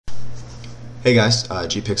Hey guys,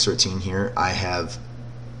 GPix13 here. I have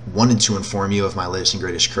wanted to inform you of my latest and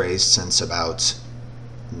greatest craze since about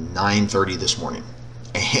 9:30 this morning,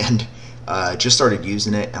 and just started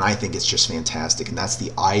using it, and I think it's just fantastic. And that's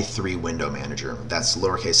the i3 window manager. That's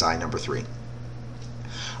lowercase I number 3.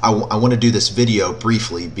 I want to do this video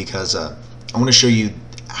briefly because I want to show you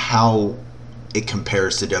how it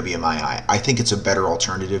compares to wmii. I think it's a better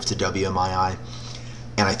alternative to wmii.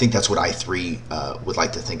 And I think that's what i3 would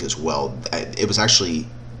like to think as well. It was actually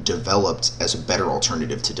developed as a better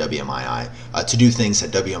alternative to wmii to do things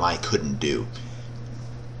that wmii couldn't do.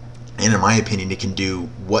 And in my opinion, it can do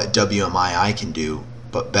what wmii can do,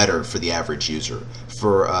 but better for the average user.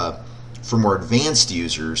 For more advanced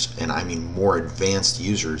users, and I mean more advanced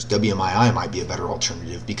users, wmii might be a better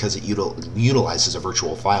alternative because it utilizes a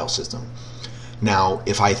virtual file system. Now,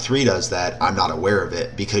 if i3 does that, I'm not aware of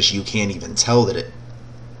it because you can't even tell that it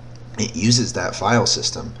uses that file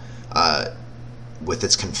system with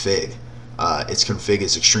its config. Its config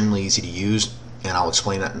is extremely easy to use, and I'll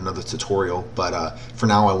explain that in another tutorial. But for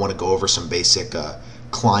now, I want to go over some basic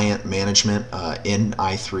client management in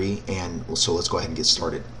i3, and so let's go ahead and get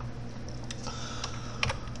started.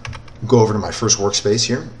 Go over to my first workspace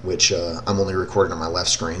here, which I'm only recording on my left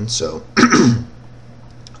screen, so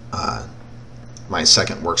my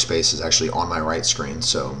second workspace is actually on my right screen,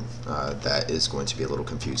 so that is going to be a little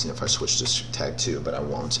confusing if I switch to tag 2, but I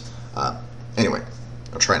won't. Anyway,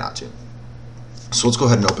 I'll try not to. So let's go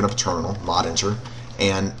ahead and open up a terminal, mod enter,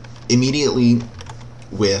 and immediately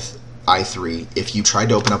with i3, if you tried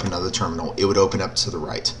to open up another terminal, it would open up to the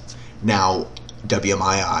right. Now,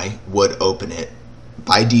 wmii would open it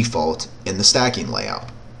by default in the stacking layout,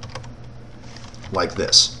 like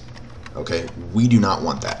this. Okay, we do not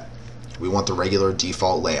want that. We want the regular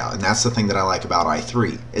default layout, and that's the thing that I like about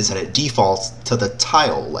i3, is that it defaults to the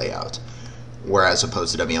tile layout, whereas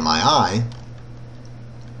opposed to wmii,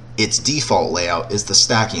 its default layout is the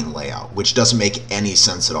stacking layout, which doesn't make any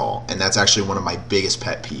sense at all, and that's actually one of my biggest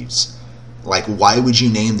pet peeves. Like, why would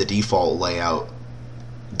you name the default layout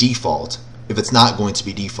default if it's not going to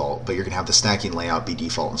be default, but you're going to have the stacking layout be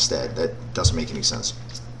default instead? That doesn't make any sense.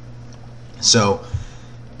 So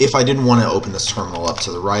if I didn't want to open this terminal up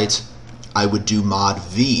to the right, I would do mod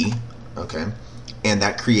V, okay, and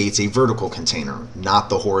that creates a vertical container, not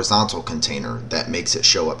the horizontal container that makes it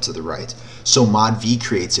show up to the right. So mod V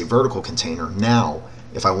creates a vertical container. Now,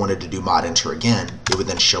 if I wanted to do mod enter again, it would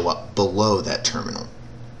then show up below that terminal,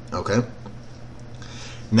 okay?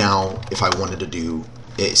 Now, if I wanted to do,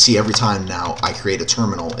 see, every time now I create a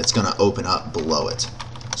terminal, it's going to open up below it.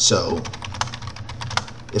 So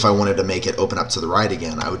if I wanted to make it open up to the right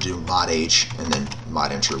again, I would do mod H, and then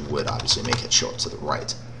mod enter would obviously make it show up to the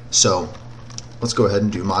right. So let's go ahead and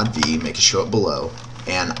do mod V, make it show up below,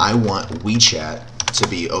 and I want WeChat to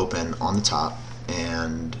be open on the top,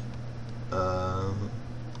 and oh,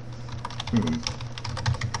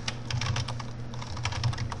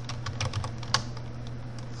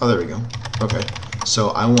 there we go. Okay,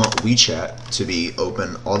 so I want WeChat to be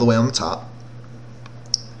open all the way on the top,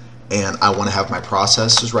 and I want to have my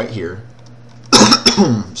processes right here.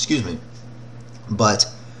 Excuse me. But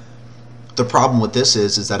the problem with this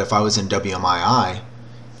is that if I was in wmii,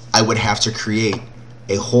 I would have to create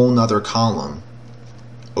a whole nother column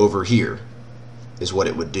over here, is what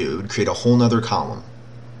it would do. It would create a whole nother column.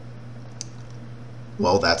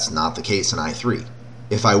 Well, that's not the case in i3.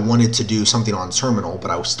 If I wanted to do something on terminal, but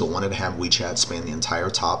I still wanted to have WeChat span the entire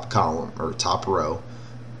top column or top row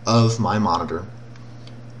of my monitor,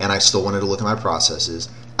 and I still wanted to look at my processes,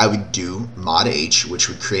 I would do mod H, which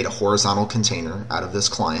would create a horizontal container out of this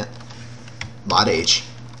client, mod H,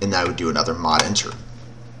 and I would do another mod enter.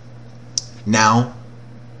 Now,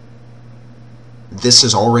 this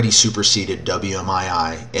has already superseded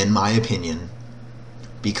wmii, in my opinion,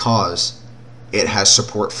 because it has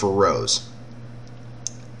support for rows.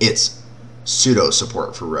 It's pseudo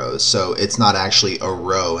support for rows, so it's not actually a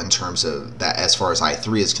row in terms of that. As far as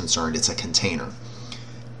i3 is concerned, it's a container.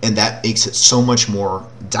 And that makes it so much more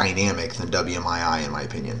dynamic than wmii, in my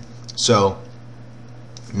opinion. So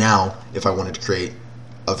now, if I wanted to create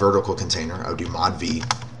a vertical container, I would do mod V,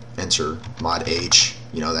 enter, mod H,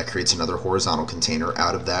 that creates another horizontal container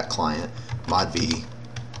out of that client, mod V,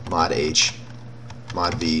 mod H,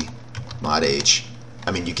 mod V, mod H.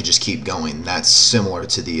 I mean, you could just keep going. That's similar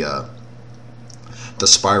to the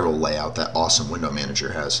spiral layout that awesome window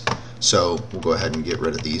manager has. So we'll go ahead and get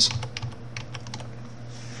rid of these.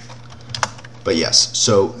 But yes,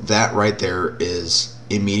 so that right there is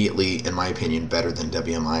immediately, in my opinion, better than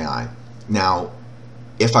wmii. Now,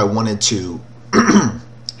 if I wanted to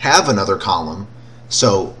have another column,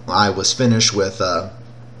 so I was finished with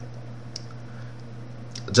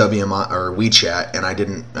WMI or WeChat, and I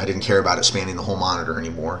didn't care about it spanning the whole monitor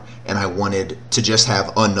anymore, and I wanted to just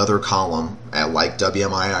have another column like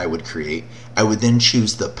WMI I would create, I would then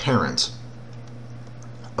choose the parent.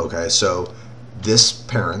 Okay, so this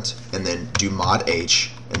parent, and then do Mod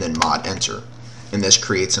H, and then Mod Enter, and this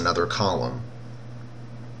creates another column.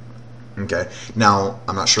 Okay, now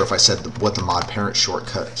I'm not sure if I said what the Mod Parent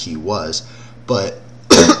shortcut key was, but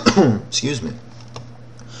excuse me.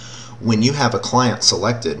 When you have a client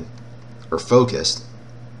selected or focused,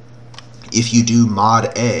 if you do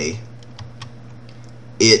Mod A,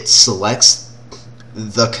 it selects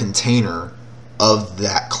the container of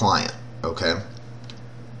that client. Okay.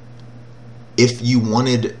 If you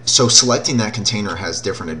wanted, so selecting that container has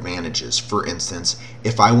different advantages. For instance,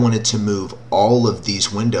 if I wanted to move all of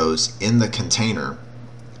these windows in the container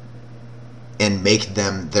and make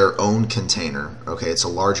them their own container, okay, it's a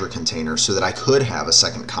larger container, so that I could have a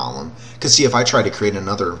second column. Because see, if I tried to create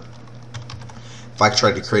another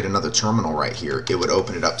terminal right here, it would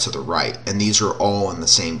open it up to the right, and these are all in the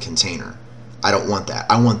same container. I don't want that.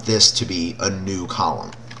 I want this to be a new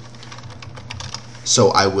column.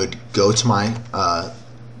 So I would go to my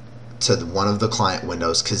one of the client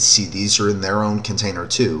windows, because see, these are in their own container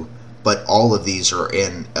too, but all of these are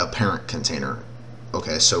in a parent container.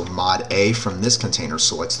 Okay, so Mod A from this container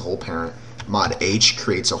selects the whole parent. Mod H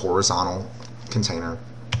creates a horizontal container.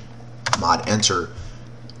 Mod Enter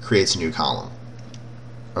creates a new column.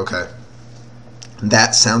 Okay,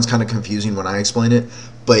 that sounds kind of confusing when I explain it,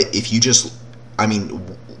 but if you just,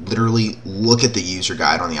 literally look at the user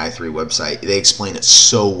guide on the i3 website. They explain it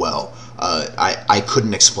so well. I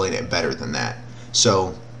couldn't explain it better than that.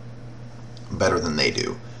 So, better than they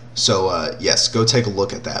do. So yes, go take a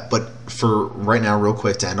look at that. But for right now, real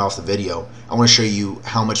quick, to end off the video, I want to show you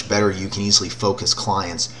how much better you can easily focus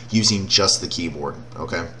clients using just the keyboard.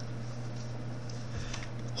 Okay,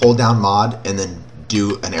 hold down Mod and then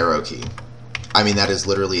do an arrow key. That is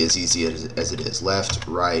literally as easy as it is. Left,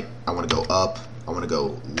 right, I want to go up, I want to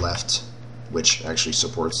go left, which actually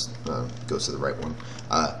supports, goes to the right one.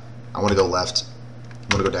 I want to go left,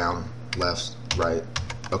 I want to go down, left, right.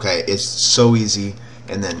 Okay, it's so easy.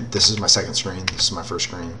 And then this is my second screen, this is my first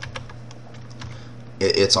screen.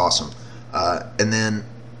 It's awesome. And then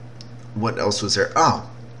what else was there? Oh,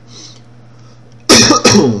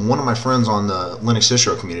 one of my friends on the Linux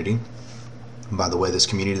distro community, by the way, this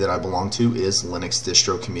community that I belong to is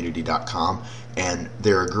linuxdistrocommunity.com, and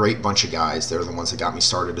they're a great bunch of guys. They're the ones that got me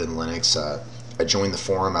started in Linux. I joined the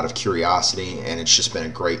forum out of curiosity, and it's just been a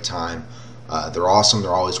great time. They're awesome.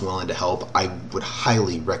 They're always willing to help. I would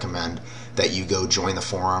highly recommend that you go join the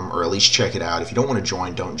forum, or at least check it out. If you don't want to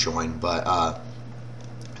join, don't join. But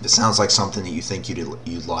if it sounds like something that you think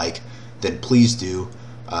you'd like, then please do.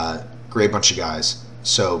 Great bunch of guys.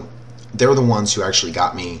 So they're the ones who actually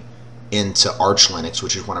got me into Arch Linux,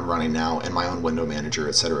 which is what I'm running now, and my own window manager,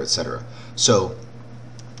 etc., etc. So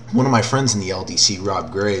one of my friends in the LDC,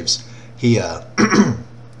 Rob Graves, he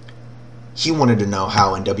he wanted to know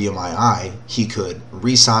how in wmii he could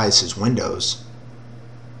resize his windows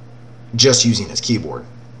just using his keyboard.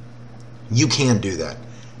 You can do that.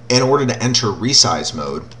 In order to enter resize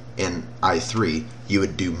mode in i3, you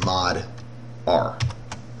would do Mod R,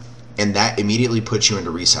 and that immediately puts you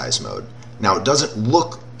into resize mode. Now it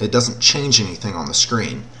doesn't change anything on the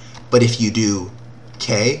screen, but if you do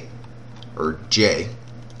K or J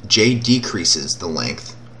decreases the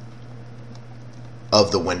length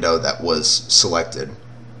of the window that was selected,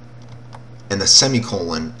 and the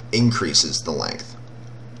semicolon increases the length.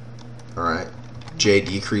 Alright, J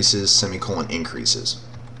decreases, semicolon increases.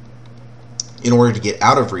 In order to get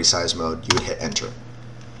out of resize mode, you would hit enter.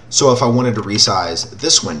 So if I wanted to resize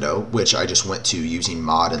this window, which I just went to using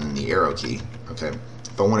Mod and then the arrow key, okay,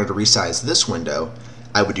 if I wanted to resize this window,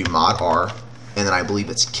 I would do Mod R, and then I believe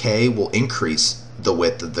it's K will increase the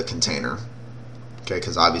width of the container, okay,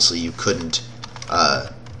 because obviously you couldn't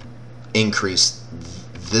increase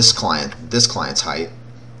this client's height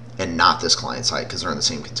and not this client's height because they're in the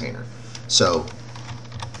same container. So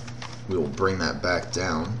we will bring that back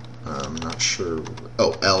down. I'm not sure.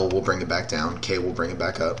 Oh, L will bring it back down. K will bring it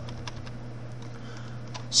back up.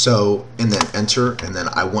 So, and then enter, and then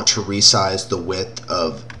I want to resize the width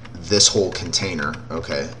of this whole container,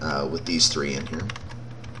 okay, with these three in here.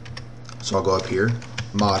 So I'll go up here,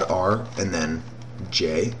 Mod R, and then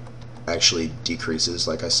J actually decreases,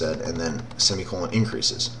 like I said, and then semicolon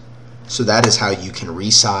increases. So that is how you can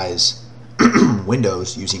resize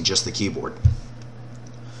windows using just the keyboard.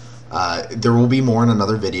 There will be more in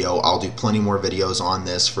another video. I'll do plenty more videos on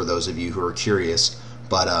this for those of you who are curious,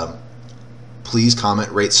 but please comment,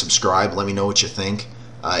 rate, subscribe, let me know what you think.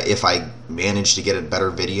 If I manage to get a better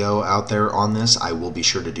video out there on this, I will be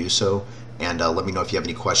sure to do so. And let me know if you have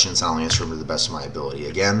any questions, and I'll answer them to the best of my ability.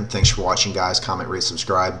 Again, thanks for watching, guys. Comment, rate,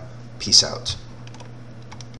 subscribe. Peace out.